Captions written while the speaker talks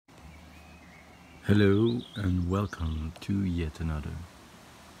Hello and welcome to yet another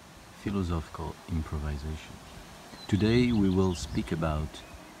philosophical improvisation. Today we will speak about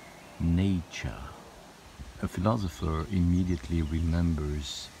nature. A philosopher immediately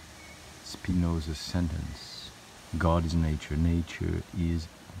remembers Spinoza's sentence, God is nature, nature is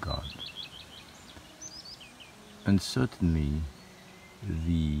God. And certainly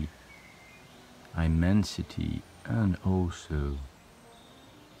the immensity and also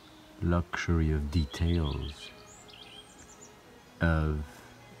luxury of details of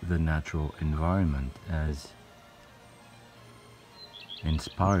the natural environment has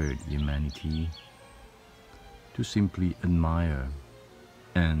inspired humanity to simply admire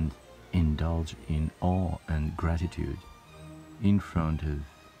and indulge in awe and gratitude in front of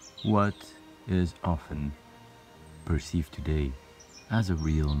what is often perceived today as a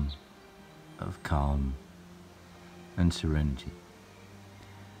realm of calm and serenity.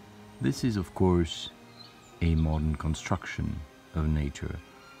 This is, of course, a modern construction of nature,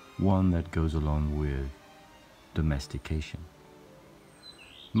 one that goes along with domestication.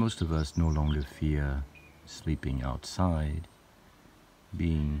 Most of us no longer fear sleeping outside,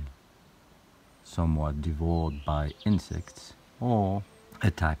 being somewhat devoured by insects, or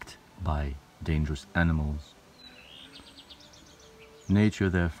attacked by dangerous animals.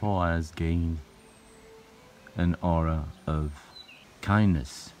 Nature, therefore, has gained an aura of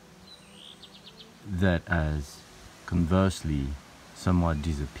kindness that has conversely somewhat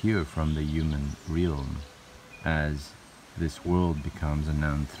disappeared from the human realm as this world becomes an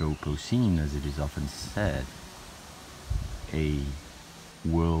Anthropocene, as it is often said, a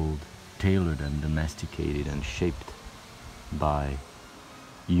world tailored and domesticated and shaped by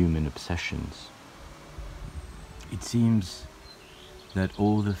human obsessions. It seems that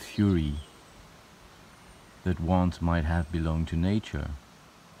all the fury that once might have belonged to nature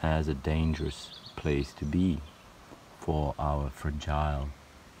has a dangerous place to be for our fragile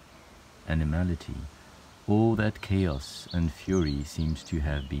animality. All that chaos and fury seems to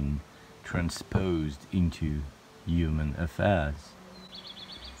have been transposed into human affairs.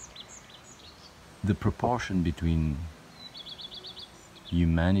 The proportion between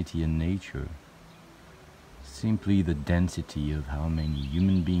humanity and nature, simply the density of how many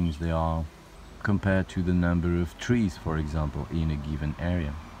human beings there are compared to the number of trees, for example, in a given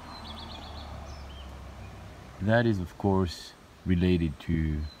area. That is, of course, related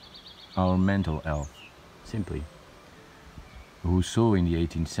to our mental health, simply. Rousseau in the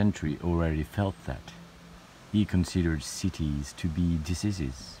 18th century already felt that. He considered cities to be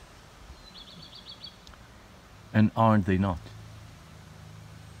diseases. And aren't they not?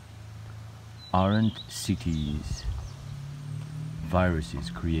 Aren't cities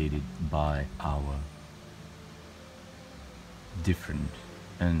viruses created by our different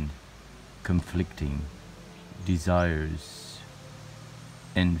and conflicting desires,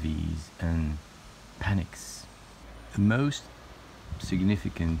 envies, and panics? The most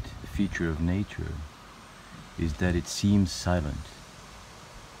significant feature of nature is that it seems silent.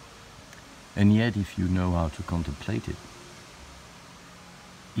 And yet, if you know how to contemplate it,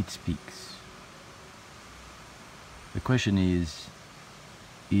 it speaks. The question is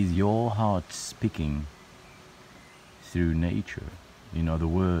your heart speaking through nature? In other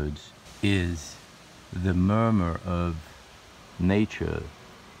words, is the murmur of nature,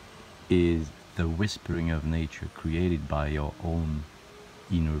 is the whispering of nature created by your own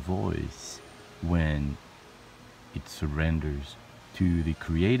inner voice when it surrenders to the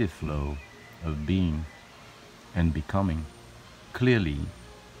creative flow of being and becoming? Clearly,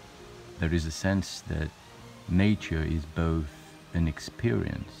 there is a sense that nature is both an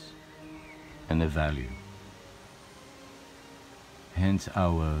experience and a value. Hence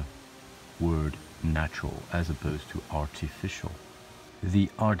our word natural as opposed to artificial. The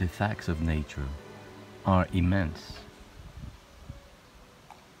artifacts of nature are immense.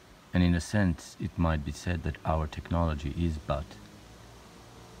 And in a sense, it might be said that our technology is but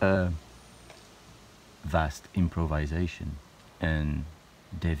a vast improvisation and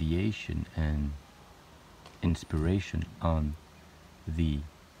deviation and inspiration on the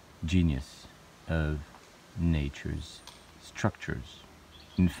genius of nature's structures.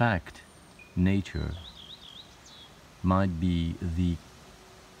 In fact, nature might be the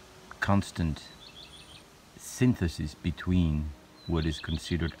constant synthesis between what is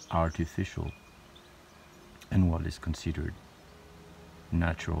considered artificial and what is considered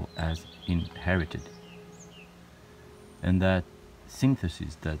natural as inherited. And that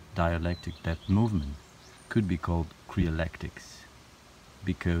synthesis, that dialectic, that movement could be called crealectics,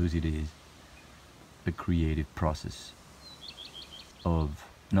 because it is a creative process of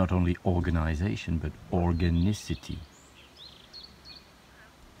not only organization, but organicity.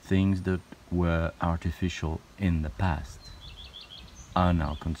 Things that were artificial in the past are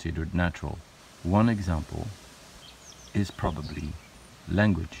now considered natural. One example is probably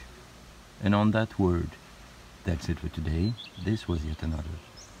language. And on that word, that's it for today. This was yet another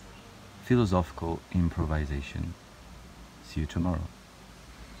philosophical improvisation. See you tomorrow.